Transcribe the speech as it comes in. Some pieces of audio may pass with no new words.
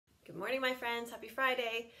Good morning, my friends. Happy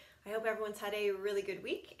Friday. I hope everyone's had a really good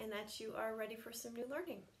week and that you are ready for some new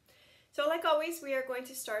learning. So like always, we are going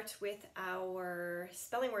to start with our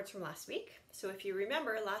spelling words from last week. So if you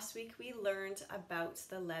remember, last week we learned about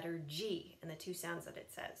the letter G and the two sounds that it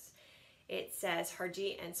says. It says hard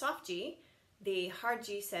G and soft G. The hard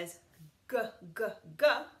G says g, g, g,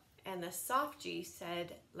 and the soft G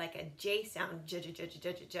said like a J sound, j, j, j, j,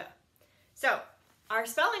 j, j, j. So our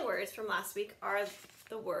spelling words from last week are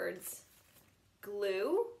the words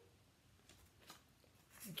glue,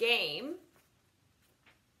 game,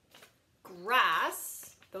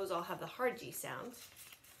 grass, those all have the hard G sound.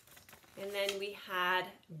 And then we had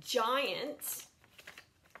giant,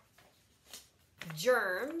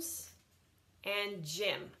 germs, and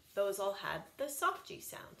gym. Those all had the soft G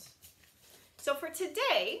sound. So for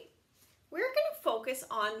today, we're going to focus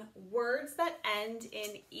on words that end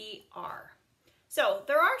in ER. So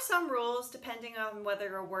there are some rules depending on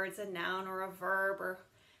whether a word's a noun or a verb,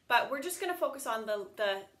 but we're just going to focus on the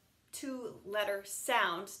two-letter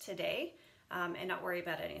sound today and not worry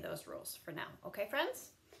about any of those rules for now. Okay, friends?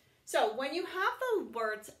 So when you have the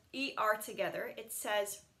words ER together, it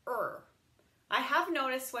says I have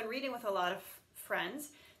noticed when reading with a lot of friends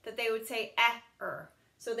that they would say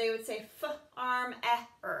So they would say farm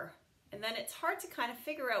and then it's hard to kind of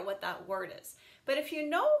figure out what that word is. But if you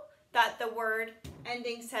know that the word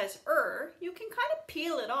ending says you can kind of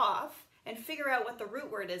peel it off and figure out what the root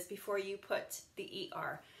word is before you put the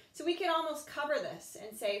ER. So we can almost cover this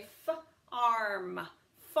and say farm.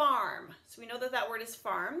 So we know that that word is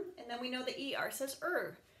farm, and then we know the ER says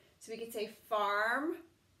So we could say farm,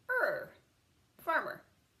 farmer.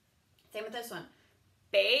 Same with this one.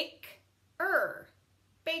 Bake,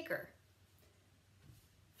 baker.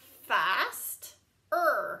 Fast,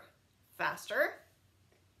 faster.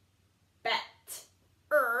 Bet,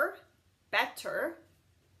 better.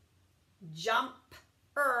 Jump,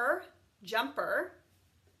 jumper.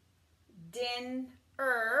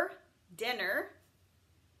 Dinner.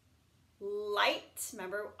 Light,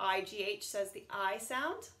 remember IGH says the I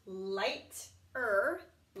sound. Lighter.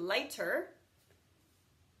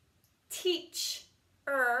 Teach,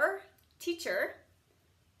 teacher.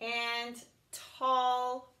 And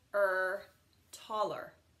taller.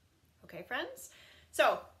 Okay, friends?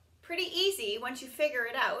 So pretty easy once you figure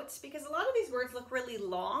it out, because a lot of these words look really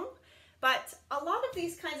long, but a lot of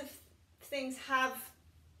these kinds of things have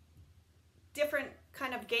different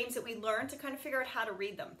kind of games that we learn to kind of figure out how to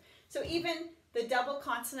read them. So even the double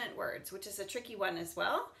consonant words, which is a tricky one as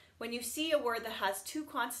well, when you see a word that has two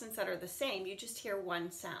consonants that are the same, you just hear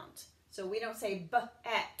one sound. So we don't say b,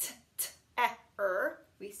 et, t,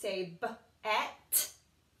 we say b, et,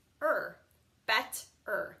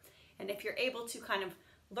 better. And if you're able to kind of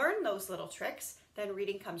learn those little tricks, then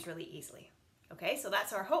reading comes really easily. Okay, so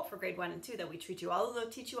that's our hope for grade 1 and 2, that we teach you all of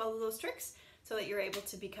those tricks so that you're able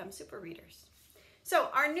to become super readers. So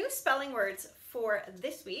our new spelling words for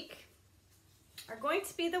this week are going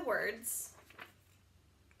to be the words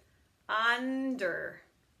under.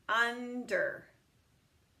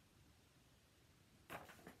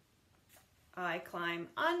 I climb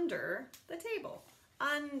under the table.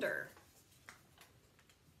 Under.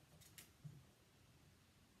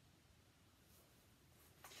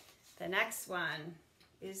 The next one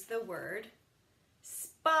is the word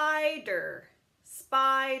spider.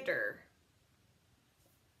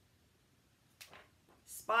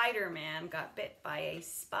 Spider-Man got bit by a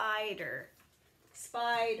spider.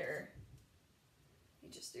 Let me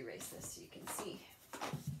just erase this so you can see.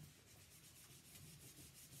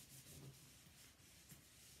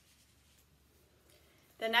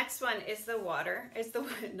 The next one is the water.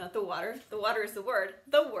 Not the water. The water is the word.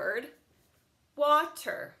 The word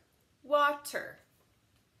water.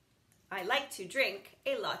 I like to drink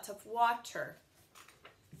a lot of water.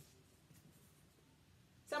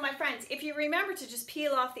 So my friends, if you remember to just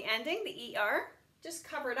peel off the ending, the ER, just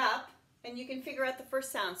cover it up and you can figure out the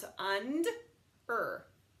first sound. So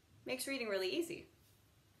makes reading really easy.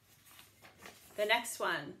 The next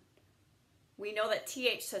one, we know that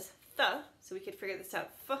TH says th, so we could figure this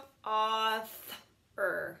out.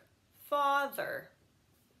 Father.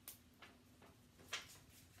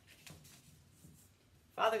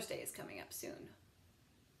 Father's Day is coming up soon.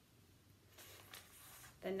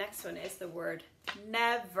 The next one is the word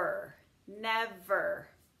never.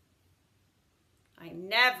 I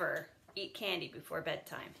never eat candy before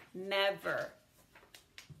bedtime. Never.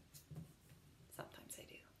 Sometimes I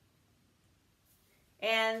do.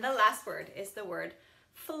 And the last word is the word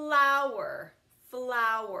flower.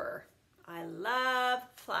 I love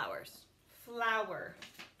flowers. Flower.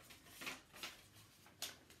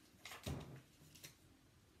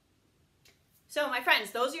 So my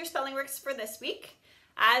friends, those are your spelling words for this week.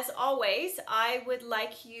 As always, I would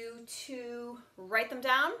like you to write them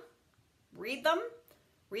down, read them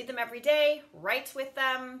every day, write with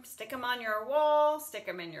them, stick them on your wall, stick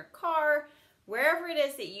them in your car, wherever it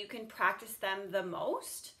is that you can practice them the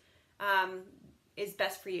most is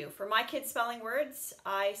best for you. For my kids' spelling words,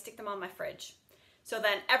 I stick them on my fridge. So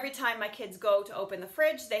then every time my kids go to open the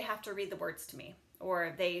fridge, they have to read the words to me.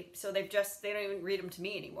 Or they don't even read them to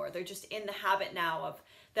me anymore. They're just in the habit now of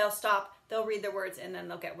they'll stop, they'll read the words, and then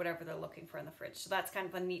they'll get whatever they're looking for in the fridge. So that's kind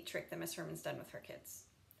of a neat trick that Miss Herman's done with her kids.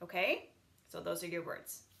 Okay? So those are your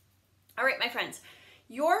words. All right, my friends,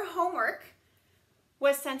 your homework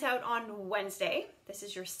was sent out on Wednesday. This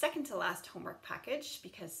is your second to last homework package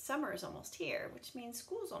because summer is almost here, which means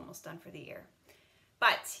school's almost done for the year.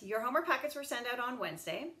 But your homework packets were sent out on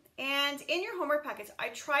Wednesday. And in your homework packets, I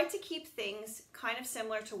tried to keep things kind of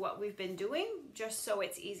similar to what we've been doing, just so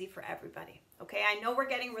it's easy for everybody. Okay, I know we're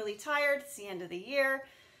getting really tired. It's the end of the year.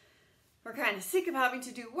 We're kind of sick of having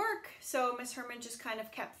to do work. So Miss Herman just kind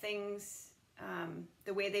of kept things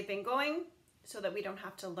the way they've been going so that we don't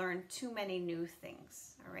have to learn too many new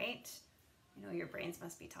things. All right? I know your brains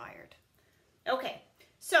must be tired. Okay,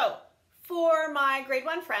 so for my grade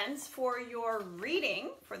 1 friends, for your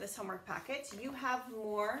reading for this homework packet, you have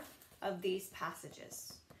more of these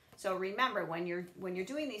passages. So remember, when you're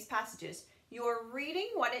doing these passages, you're reading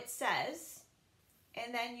what it says,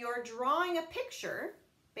 and then you're drawing a picture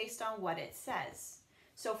based on what it says.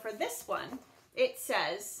 So for this one, it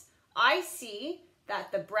says, I see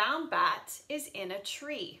that the brown bat is in a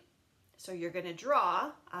tree. So you're going to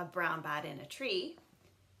draw a brown bat in a tree.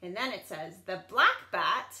 And then it says, the black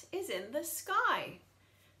bat is in the sky.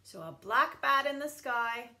 So a black bat in the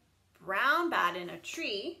sky, brown bat in a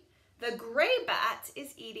tree. The gray bat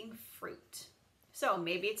is eating fruit. So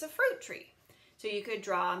maybe it's a fruit tree. So you could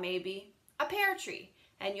draw maybe a pear tree.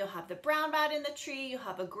 And you'll have the brown bat in the tree, you'll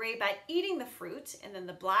have a gray bat eating the fruit, and then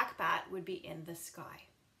the black bat would be in the sky.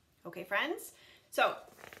 Okay, friends? So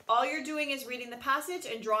all you're doing is reading the passage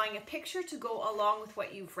and drawing a picture to go along with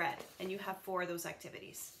what you've read. And you have 4 of those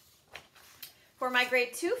activities. For my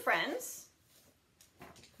grade 2 friends,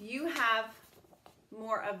 you have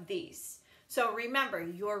more of these. So remember,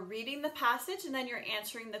 you're reading the passage and then you're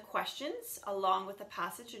answering the questions along with the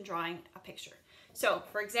passage and drawing a picture. So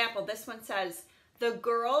for example, this one says, the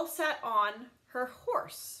girl sat on her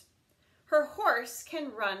horse. Her horse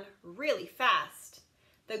can run really fast.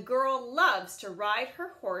 The girl loves to ride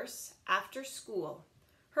her horse after school.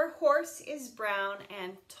 Her horse is brown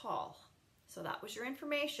and tall. So that was your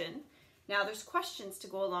information. Now there's questions to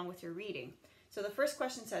go along with your reading. So the first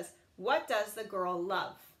question says, what does the girl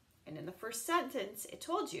love? And in the first sentence, it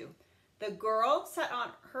told you, the girl sat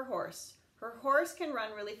on her horse. Her horse can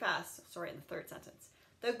run really fast. Sorry, in the third sentence.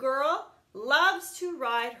 The girl loves to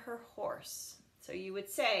ride her horse. So you would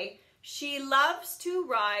say, she loves to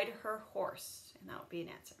ride her horse. And that would be an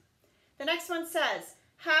answer. The next one says,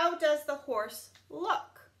 how does the horse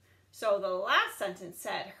look? So the last sentence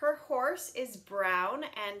said, her horse is brown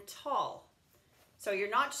and tall. So you're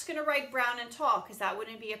not just going to write brown and tall because that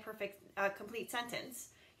wouldn't be a perfect, complete sentence.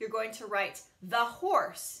 You're going to write, the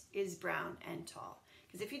horse is brown and tall.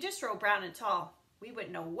 Because if you just wrote brown and tall, we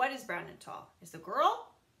wouldn't know what is brown and tall. Is the girl?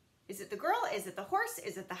 Is it the girl? Is it the horse?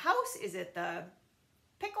 Is it the house? Is it the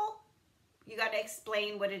pickle? You got to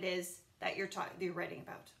explain what it is that you're writing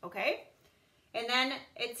about, okay? And then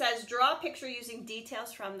it says, draw a picture using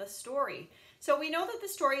details from the story. So we know that the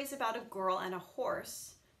story is about a girl and a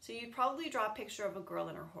horse. So you'd probably draw a picture of a girl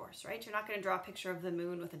and her horse, right? You're not going to draw a picture of the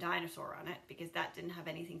moon with a dinosaur on it because that didn't have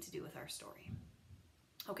anything to do with our story.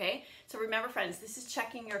 Okay, so remember friends, this is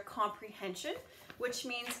checking your comprehension, which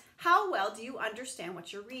means how well do you understand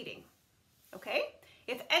what you're reading? Okay,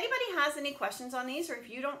 if anybody has any questions on these or if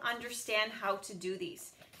you don't understand how to do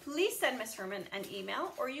these, please send Miss Herman an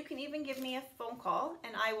email or you can even give me a phone call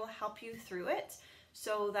and I will help you through it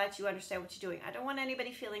so that you understand what you're doing. I don't want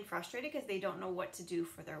anybody feeling frustrated because they don't know what to do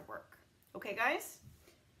for their work. Okay, guys?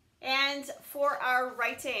 And for our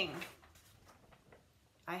writing,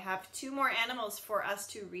 I have 2 more animals for us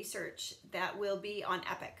to research that will be on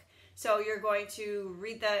Epic. So you're going to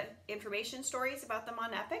read the information stories about them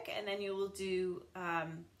on Epic and then you will do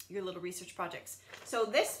your little research projects. So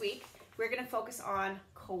this week, we're going to focus on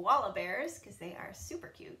koala bears because they are super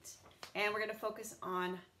cute. And we're going to focus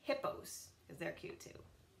on hippos because they're cute too.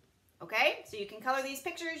 Okay, so you can color these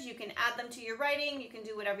pictures, you can add them to your writing, you can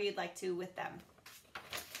do whatever you'd like to with them.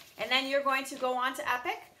 And then you're going to go on to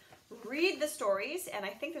Epic, read the stories, and I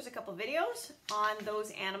think there's a couple videos on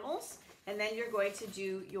those animals, and then you're going to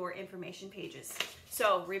do your information pages.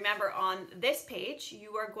 So remember, on this page,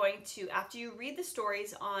 you are going to, after you read the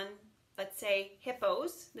stories on, let's say,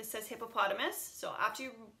 hippos, this says hippopotamus. So after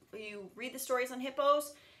you read the stories on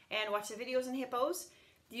hippos and watch the videos on hippos,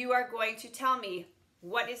 you are going to tell me,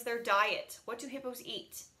 what is their diet? What do hippos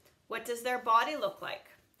eat? What does their body look like?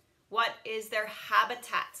 What is their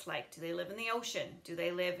habitat like? Do they live in the ocean? Do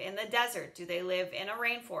they live in the desert? Do they live in a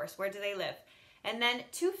rainforest? Where do they live? And then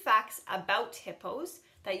 2 facts about hippos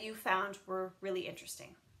that you found were really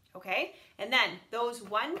interesting, okay? And then those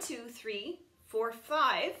 1, 2, 3, 4,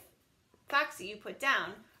 5 facts that you put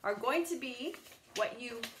down are going to be what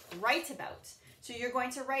you write about. So you're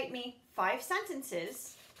going to write me 5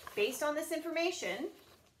 sentences based on this information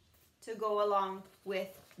to go along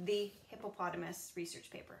with the hippopotamus research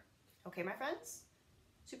paper. Okay, my friends?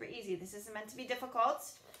 Super easy. This isn't meant to be difficult,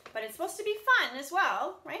 but it's supposed to be fun as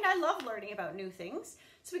well, right? I love learning about new things.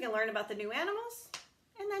 So we can learn about the new animals,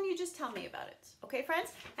 and then you just tell me about it. Okay, friends?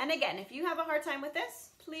 And again, if you have a hard time with this,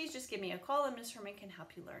 please just give me a call and Ms. Herman can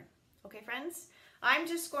help you learn. Okay, friends? I'm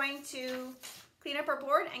just going to clean up our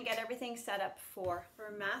board and get everything set up for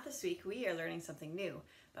math this week. We are learning something new.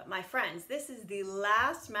 But my friends, this is the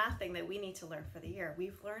last math thing that we need to learn for the year.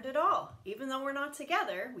 We've learned it all. Even though we're not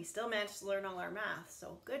together, we still managed to learn all our math.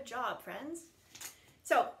 So good job, friends.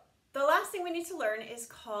 So the last thing we need to learn is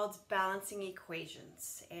called balancing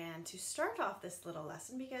equations. And to start off this little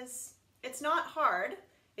lesson, because it's not hard,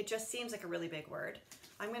 it just seems like a really big word,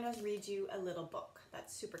 I'm going to read you a little book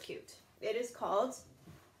that's super cute. It is called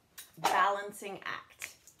Balancing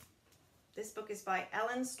Act. This book is by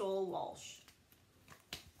Ellen Stoll Walsh.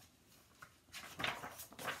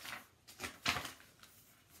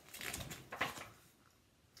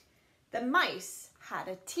 The mice had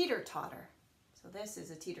a teeter-totter. So this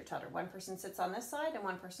is a teeter-totter. One person sits on this side and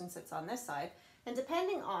one person sits on this side. And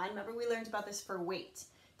depending on, remember we learned about this for weight,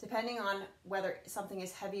 depending on whether something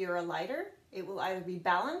is heavier or lighter, it will either be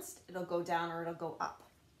balanced, it'll go down, or it'll go up.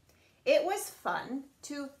 It was fun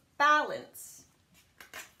to balance.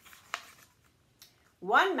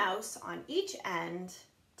 One mouse on each end,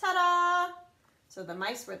 ta-da! So the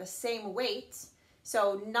mice were the same weight,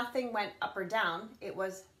 so nothing went up or down, it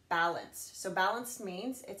was balanced. So balanced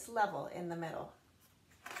means it's level in the middle.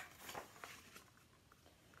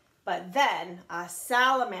 But then a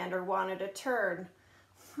salamander wanted a turn.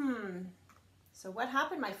 So what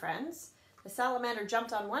happened, my friends? The salamander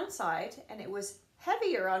jumped on one side and it was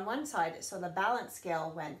heavier on one side, so the balance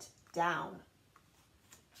scale went down.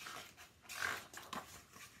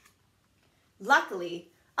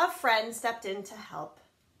 Luckily, a friend stepped in to help.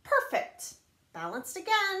 Perfect! Balanced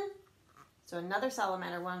again. So another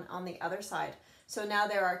salamander one on the other side. So now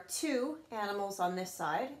there are 2 animals on this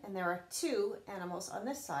side and there are 2 animals on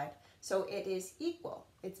this side. So it is equal.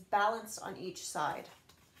 It's balanced on each side.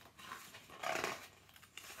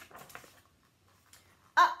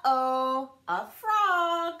 Uh-oh, a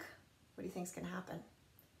frog. What do you think is going to happen?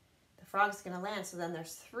 The frog's going to land, so then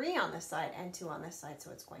there's 3 on this side and 2 on this side,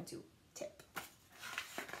 so it's going to tip.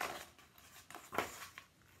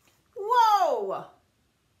 Whoa!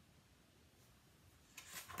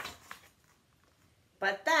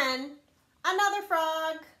 But then another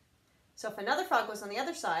frog. So if another frog goes on the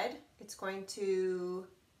other side, it's going to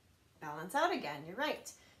balance out again. You're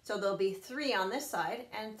right. So there'll be 3 on this side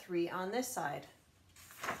and 3 on this side.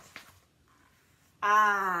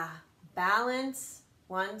 Balance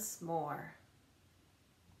once more.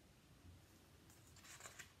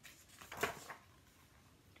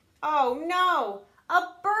 Oh no, a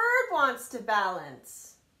bird wants to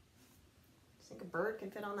balance. Do you think a bird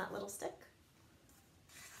can fit on that little stick?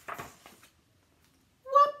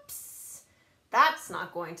 Whoops, that's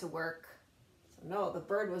not going to work. So no, the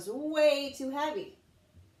bird was way too heavy.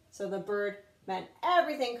 So the bird meant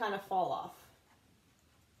everything kind of fall off.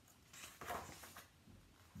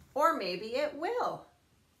 Or maybe it will.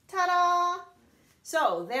 Ta-da!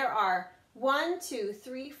 So there are 1, 2,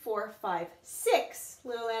 3, 4, 5, 6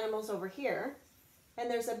 little animals over here,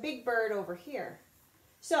 and there's a big bird over here.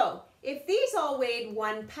 So if these all weighed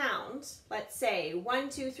 1 pound, let's say 1,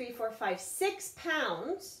 2, 3, 4, 5, 6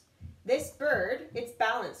 pounds, this bird, it's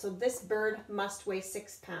balanced, so this bird must weigh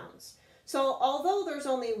 6 pounds. So although there's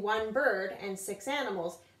only 1 bird and 6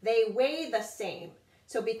 animals, they weigh the same.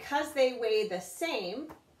 So because they weigh the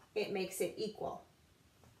same, it makes it equal.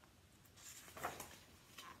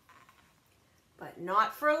 But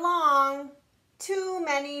not for long. Too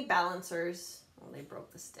many balancers. Well, they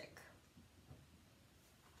broke the stick.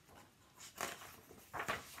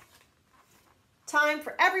 Time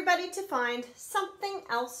for everybody to find something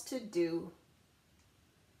else to do.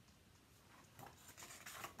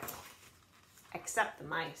 except the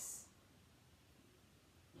mice.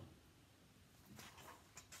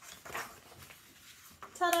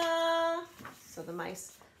 Ta-da! So the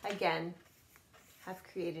mice, again, have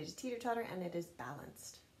created a teeter-totter and it is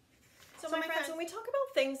balanced. So my friends, when we talk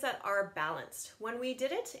about things that are balanced, when we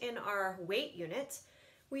did it in our weight unit,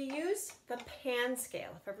 we used the pan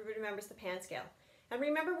scale, if everybody remembers the pan scale. And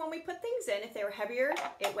remember when we put things in, if they were heavier,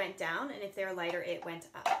 it went down, and if they were lighter, it went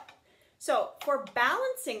up. So for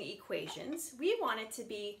balancing equations, we want it to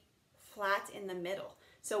be flat in the middle.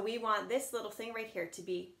 So we want this little thing right here to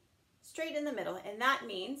be straight in the middle, and that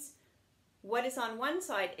means what is on one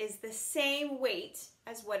side is the same weight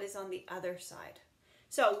as what is on the other side.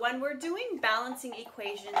 So when we're doing balancing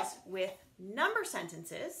equations with number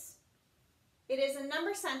sentences, it is a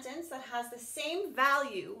number sentence that has the same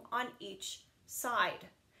value on each side.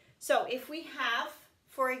 So if we have,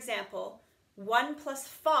 for example, 1 plus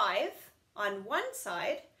 5 on one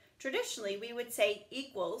side, traditionally we would say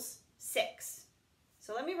equals 6.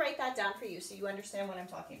 So let me write that down for you so you understand what I'm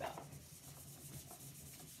talking about.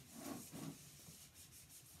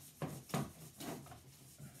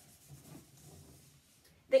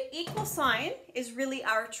 The equal sign is really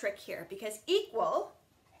our trick here, because equal,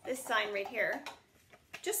 this sign right here,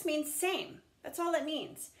 just means same. That's all it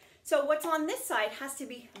means. So what's on this side has to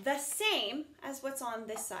be the same as what's on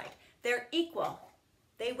this side. They're equal.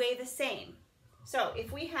 They weigh the same. So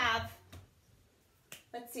if we have,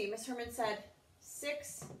 let's see, Ms. Herman said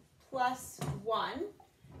 6 plus 1,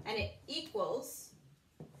 and it equals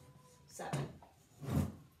 7.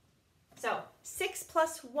 So 6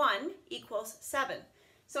 plus 1 equals 7.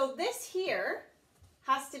 So this here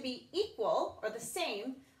has to be equal or the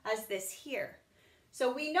same as this here.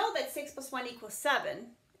 So we know that 6 plus 1 equals 7,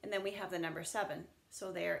 and then we have the number 7.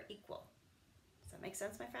 So they are equal. Does that make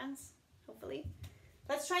sense, my friends? Hopefully.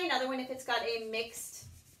 Let's try another one if it's got a mixed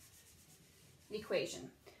equation.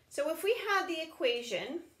 So if we had the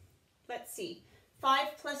equation, let's see, 5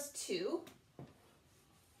 plus 2,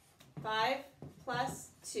 5 plus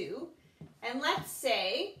 2, and let's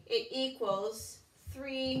say it equals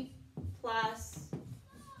 3 plus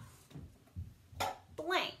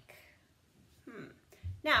blank.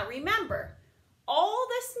 Now remember, all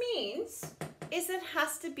this means is it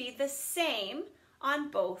has to be the same on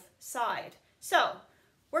both sides. So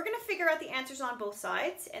we're going to figure out the answers on both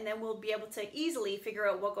sides, and then we'll be able to easily figure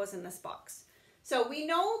out what goes in this box. So we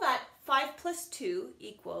know that 5 plus 2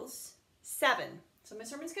 equals 7. So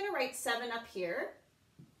Ms. Herman's going to write 7 up here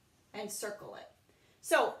and circle it.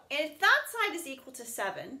 So if that side is equal to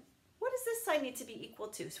 7, what does this side need to be equal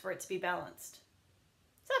to for it to be balanced?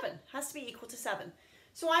 7 has to be equal to 7.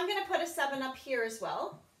 So I'm going to put a 7 up here as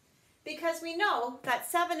well, because we know that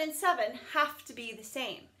 7 and 7 have to be the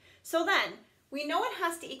same. So then we know it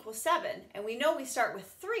has to equal 7, and we know we start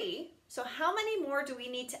with 3. So how many more do we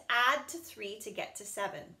need to add to 3 to get to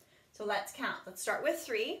 7? So let's count. Let's start with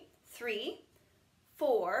 3. 3,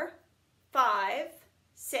 4, 5,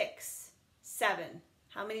 6, 7.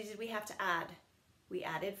 How many did we have to add? We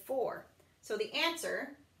added 4. So the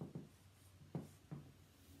answer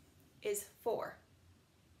is 4.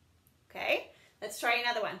 Okay, let's try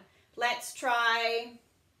another one. Let's try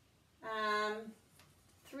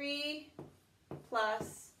 3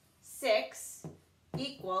 plus 6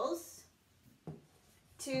 equals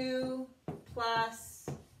 2 plus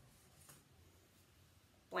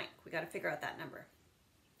blank. We got to figure out that number.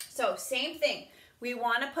 So same thing. We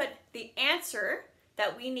want to put the answer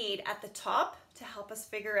that we need at the top to help us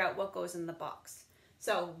figure out what goes in the box.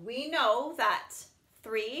 So we know that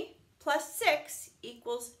 3 plus 6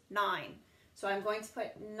 equals 9. So I'm going to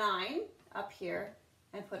put 9 up here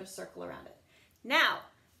and put a circle around it. Now,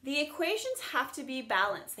 the equations have to be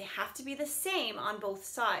balanced. They have to be the same on both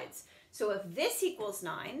sides. So if this equals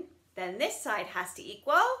 9, then this side has to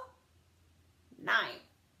equal 9.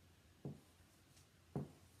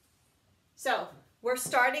 So we're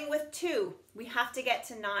starting with 2. We have to get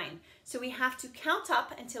to 9. So we have to count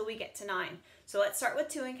up until we get to 9. So let's start with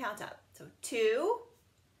 2 and count up. So 2,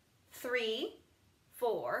 3,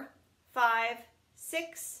 4, 5,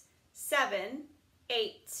 6, 7,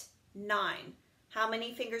 8, 9. How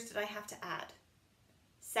many fingers did I have to add?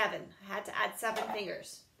 7. I had to add 7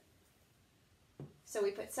 fingers. So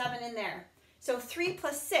we put 7 in there. So 3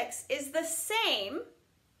 plus 6 is the same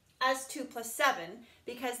as 2 plus 7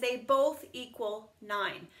 because they both equal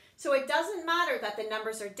 9. So it doesn't matter that the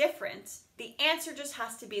numbers are different. The answer just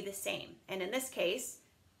has to be the same. And in this case,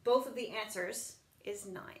 both of the answers is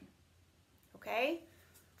 9. Okay?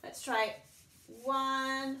 Let's try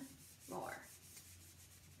one more.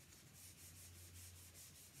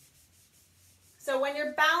 So when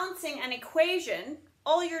you're balancing an equation,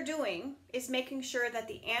 all you're doing is making sure that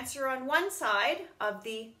the answer on one side of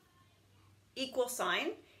the equal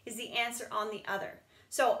sign is the answer on the other.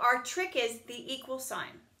 So our trick is the equal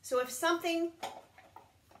sign. So if something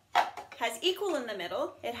has equal in the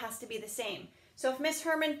middle, it has to be the same. So if Miss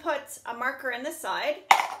Herman puts a marker in this side,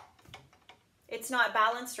 it's not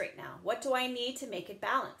balanced right now. What do I need to make it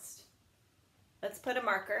balanced? Let's put a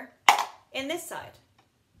marker in this side.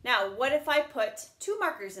 Now, what if I put two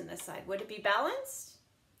markers in this side? Would it be balanced?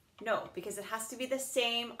 No, because it has to be the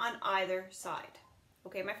same on either side.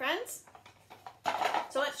 Okay, my friends?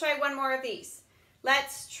 So let's try one more of these.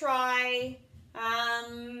 Let's try, what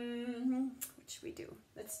should we do?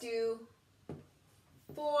 Let's do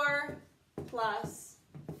 4 plus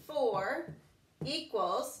 4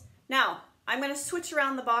 equals, now I'm going to switch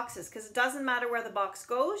around the boxes because it doesn't matter where the box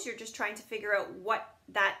goes, you're just trying to figure out what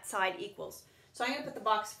that side equals. So I'm going to put the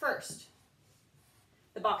box first.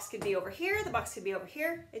 The box could be over here, the box could be over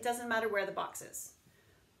here, it doesn't matter where the box is.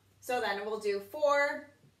 So then we'll do 4,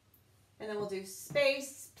 and then we'll do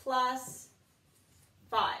space plus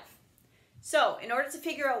 5. So in order to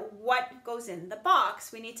figure out what goes in the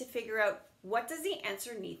box, we need to figure out what does the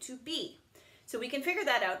answer need to be. So we can figure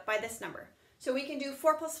that out by this number. So we can do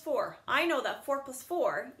 4 plus 4. I know that 4 plus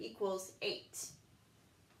 4 equals 8. These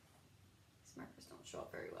markers don't show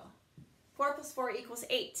up very well. 4 plus 4 equals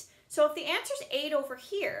 8. So if the answer is 8 over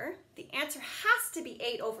here, the answer has to be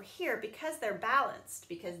 8 over here because they're balanced,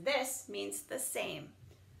 because this means the same.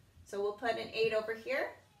 So we'll put an 8 over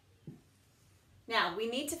here. Now we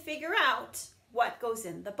need to figure out what goes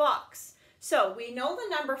in the box. So we know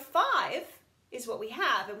the number 5 is what we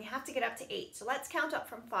have, and we have to get up to 8. So let's count up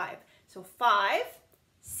from 5. So 5,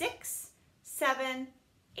 6, 7,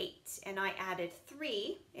 8. And I added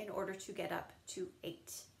 3 in order to get up to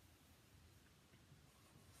 8.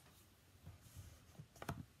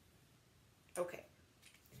 Okay.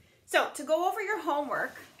 So to go over your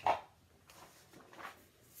homework,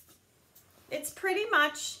 it's pretty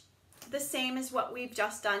much the same as what we've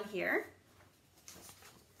just done here.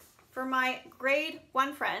 For my grade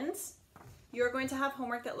 1 friends, you're going to have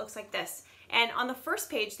homework that looks like this. And on the first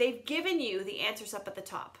page, they've given you the answers up at the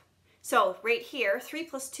top. So right here, 3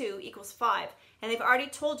 plus 2 equals 5. And they've already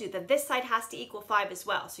told you that this side has to equal 5 as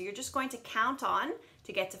well. So you're just going to count on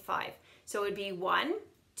to get to 5. So it would be 1,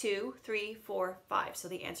 2, 3, 4, 5. So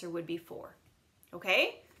the answer would be 4.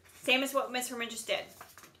 Okay? Same as what Miss Herman just did.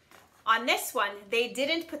 On this one, they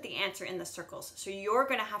didn't put the answer in the circles. So you're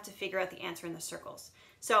going to have to figure out the answer in the circles.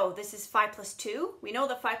 So this is 5 plus 2. We know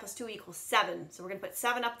that 5 plus 2 equals 7. So we're going to put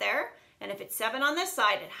 7 up there. And if it's 7 on this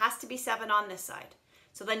side, it has to be 7 on this side.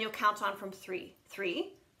 So then you'll count on from 3.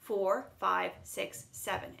 3, 4, 5, 6,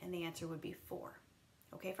 7. And the answer would be 4.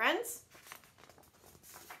 Okay, friends?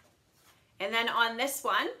 And then on this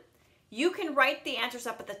one, you can write the answers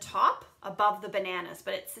up at the top above the bananas,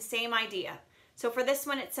 but it's the same idea. So for this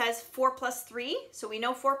one, it says 4 plus 3. So we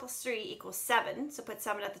know 4 plus 3 equals 7. So put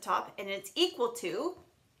 7 at the top. And it's equal to,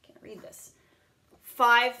 I can't read this,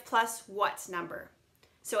 5 plus what number?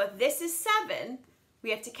 So if this is 7,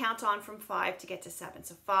 we have to count on from 5 to get to 7.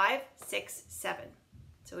 So 5, 6, 7.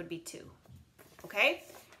 So it would be 2. Okay?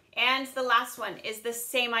 And the last one is the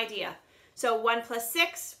same idea. So 1 plus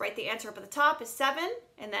 6, write the answer up at the top, is 7.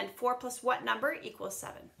 And then 4 plus what number equals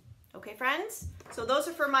 7. Okay, friends? So those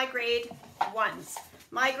are for my grade 1s.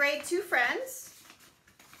 My grade 2 friends,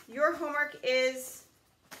 your homework is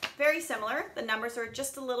very similar. The numbers are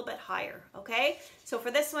just a little bit higher, okay? So for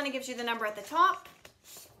this one, it gives you the number at the top.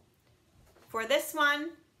 For this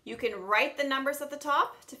one, you can write the numbers at the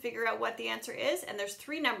top to figure out what the answer is. And there's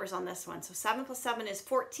 3 numbers on this one. So 7 plus 7 is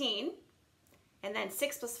 14. And then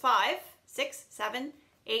 6 plus 5, 6, 7,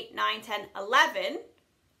 8, 9, 10, 11.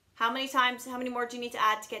 How many more do you need to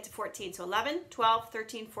add to get to 14? So 11, 12,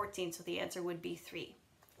 13, 14. So the answer would be 3.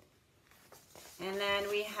 And then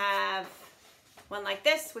we have one like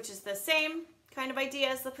this, which is the same kind of idea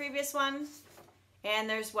as the previous one. And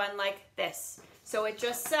there's one like this. So it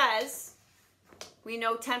just says, we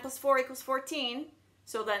know 10 plus 4 equals 14.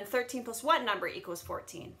 So then 13 plus what number equals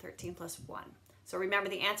 14? 13 plus 1. So remember,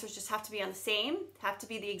 the answers just have to be on the same, have to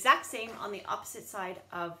be the exact same on the opposite side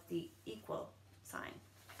of the equal sign.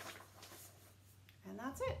 And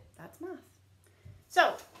that's it. That's math.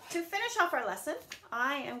 So to finish off our lesson,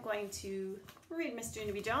 I am going to read Miss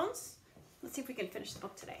Junie Jones. Let's see if we can finish the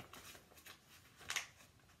book today.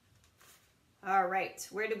 All right,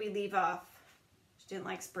 where did we leave off? She didn't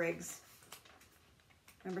like sprigs.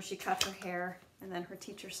 Remember, she cut her hair and then her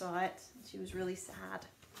teacher saw it and she was really sad.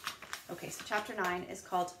 Okay, so chapter 9 is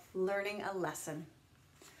called Learning a Lesson.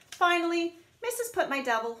 Finally, Mrs. put my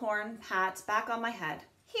devil horn hat back on my head.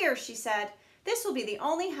 Here, she said, This will be the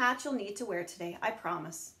only hat you'll need to wear today, I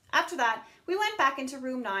promise. After that, we went back into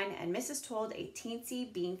room 9 and Mrs. told a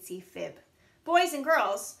teensy-beansy fib. Boys and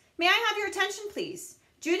girls, may I have your attention, please?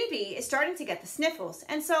 Judy B is starting to get the sniffles,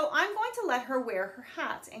 and so I'm going to let her wear her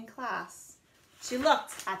hat in class. She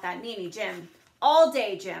looked at that Mimi Jim. All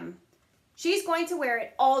day, Jim. She's going to wear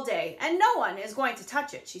it all day, and no one is going to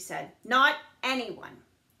touch it, she said. Not anyone.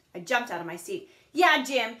 I jumped out of my seat. Yeah,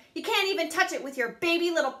 Jim, you can't even touch it with your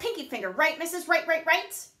baby little pinky finger, right, Mrs.? Right?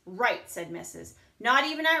 Right, said Mrs. Not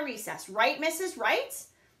even at recess. Right, Mrs.? Right?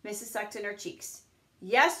 Mrs. sucked in her cheeks.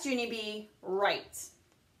 Yes, Junie B, right.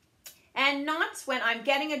 And not when I'm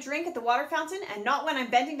getting a drink at the water fountain, and not when I'm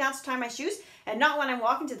bending down to tie my shoes, and not when I'm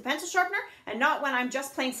walking to the pencil sharpener, and not when I'm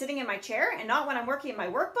just plain sitting in my chair, and not when I'm working in my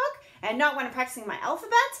workbook, and not when I'm practicing my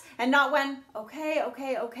alphabet, and not when...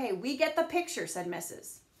 Okay, we get the picture, said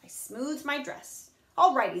Mrs. I smoothed my dress.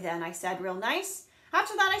 Alrighty then, I said, real nice.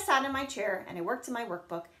 After that, I sat in my chair, and I worked in my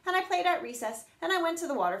workbook, and I played at recess, and I went to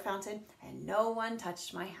the water fountain, and no one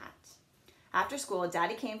touched my hat. After school,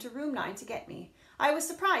 Daddy came to room 9 to get me. I was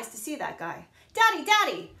surprised to see that guy.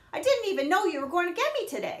 Daddy, I didn't even know you were going to get me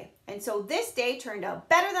today. And so this day turned out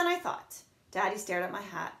better than I thought. Daddy stared at my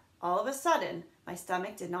hat. All of a sudden, my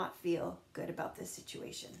stomach did not feel good about this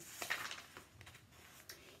situation.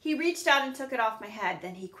 He reached out and took it off my head.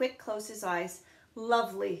 Then he quick closed his eyes.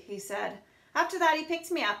 Lovely, he said. After that, he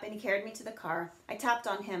picked me up and he carried me to the car. I tapped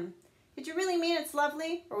on him. Did you really mean it's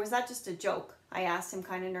lovely? Or was that just a joke? I asked him,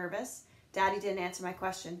 kind of nervous. Daddy didn't answer my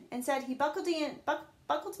question. Instead, he buckled me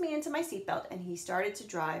into my seatbelt and he started to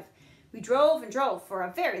drive. We drove and drove for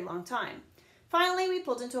a very long time. Finally, we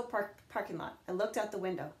pulled into a parking lot. I looked out the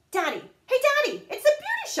window. Daddy! Hey, Daddy! It's the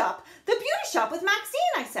beauty shop! The beauty shop with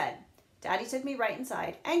Maxine, I said. Daddy took me right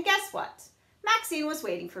inside. And guess what? Maxine was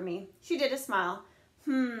waiting for me. She did a smile.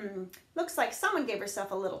 Looks like someone gave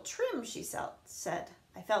herself a little trim, she said.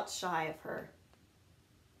 I felt shy of her.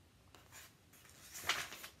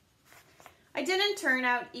 It didn't turn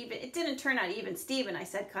out even, Stephen, I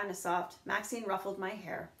said, kind of soft. Maxine ruffled my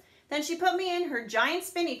hair. Then she put me in her giant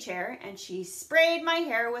spinny chair and she sprayed my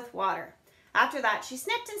hair with water. After that, she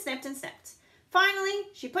snipped and snipped and snipped. Finally,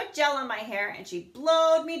 she put gel on my hair and she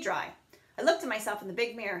blowed me dry. I looked at myself in the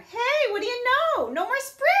big mirror. Hey, what do you know? No more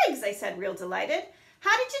sprigs, I said, real delighted.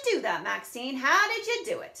 How did you do that, Maxine? How did you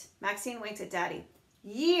do it? Maxine winked at Daddy.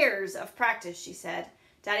 Years of practice, she said.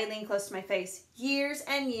 Daddy leaned close to my face. Years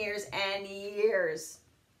and years and years,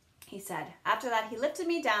 he said. After that, he lifted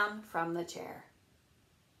me down from the chair.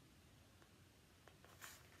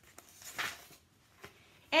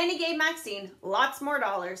 And he gave Maxine lots more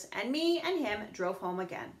dollars, and me and him drove home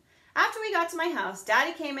again. After we got to my house,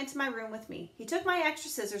 Daddy came into my room with me. He took my extra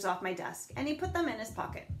scissors off my desk, and he put them in his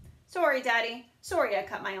pocket. Sorry, Daddy. Sorry I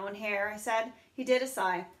cut my own hair, I said. He did a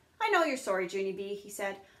sigh. I know you're sorry, Junie B, he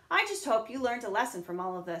said. I just hope you learned a lesson from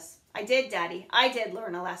all of this. I did, Daddy. I did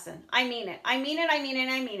learn a lesson. I mean it. I mean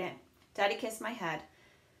it. Daddy kissed my head.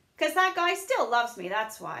 'Cause that guy still loves me,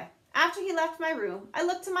 that's why. After he left my room, I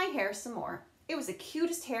looked at my hair some more. It was the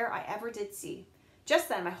cutest hair I ever did see. Just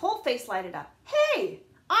then, my whole face lighted up. Hey,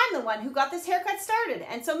 I'm the one who got this haircut started,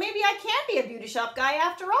 and so maybe I can be a beauty shop guy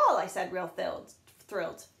after all, I said, real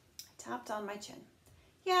thrilled. I tapped on my chin.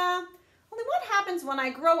 Yeah, only what happens when I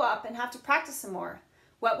grow up and have to practice some more?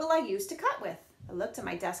 What will I use to cut with? I looked at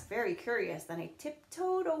my desk very curious. Then I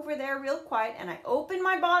tiptoed over there real quiet and I opened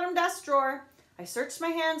my bottom desk drawer. I searched my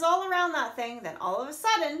hands all around that thing. Then all of a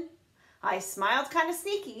sudden, I smiled kind of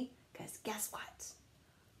sneaky because guess what?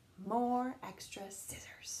 More extra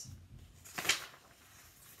scissors.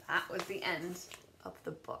 That was the end of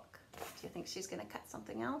the book. Do you think she's going to cut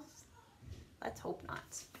something else? Let's hope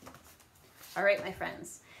not. All right, my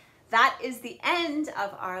friends. That is the end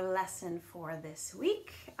of our lesson for this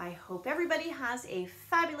week. I hope everybody has a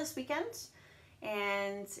fabulous weekend.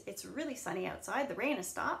 And it's really sunny outside. The rain has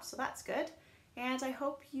stopped, so that's good. And I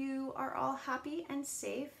hope you are all happy and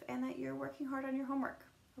safe and that you're working hard on your homework.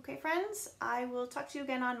 Okay, friends? I will talk to you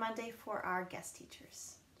again on Monday for our guest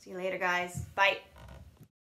teachers. See you later, guys. Bye.